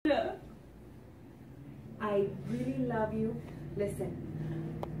I really love you. Listen,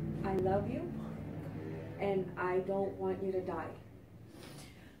 I love you, and I don't want you to die.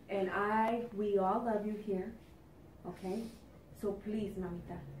 And we all love you here, okay? So please,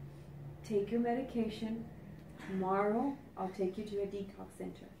 mamita, take your medication. Tomorrow, I'll take you to a detox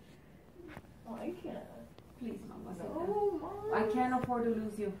center. Oh, I can't. Please, mamacita. No, Mom. I can't afford to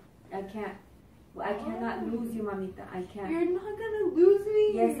lose you. I can't. I cannot lose you, mamita. I can't. You're not gonna lose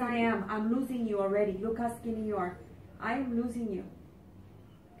me. Yes, I am. I'm losing you already. Look how skinny you are. I am losing you.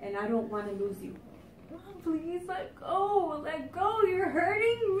 And I don't want to lose you. Mom, please let go. Let go. You're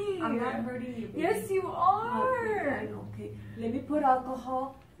hurting me. I'm not hurting you, baby. Yes, you are. I know, okay. Let me put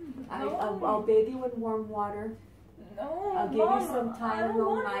alcohol. I'll bathe you in warm water. No, I'll give Mom, you some I don't Tylenol,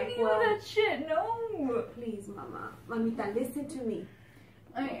 want any of NyQuil. that shit. No. Please, mama. Mamita, listen to me.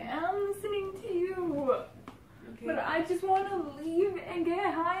 I am listening to you. Okay. But I just want to leave and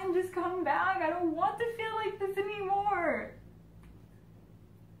get high and just come back. I don't want to feel like this anymore.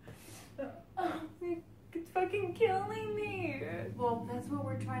 It's fucking killing me. Well, that's what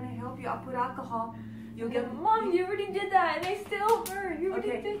we're trying to help you. I'll put alcohol. You'll get... Mom, you already did that and I still hurt. You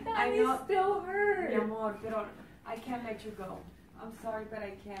already did that and know. it still hurt. Mi amor, pero I can't let you go. I'm sorry, but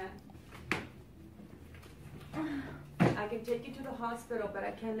I can't. I can take you to the hospital, but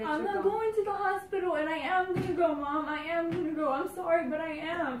I can't let you go. I'm not going to the hospital, and I am gonna go, Mom. I am gonna go. I'm sorry, but I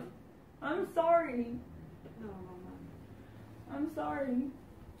am. I'm sorry. No, Mama. I'm sorry.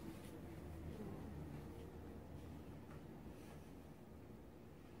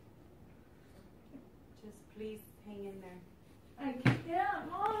 Just please hang in there. I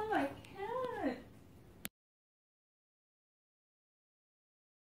can't, Mom.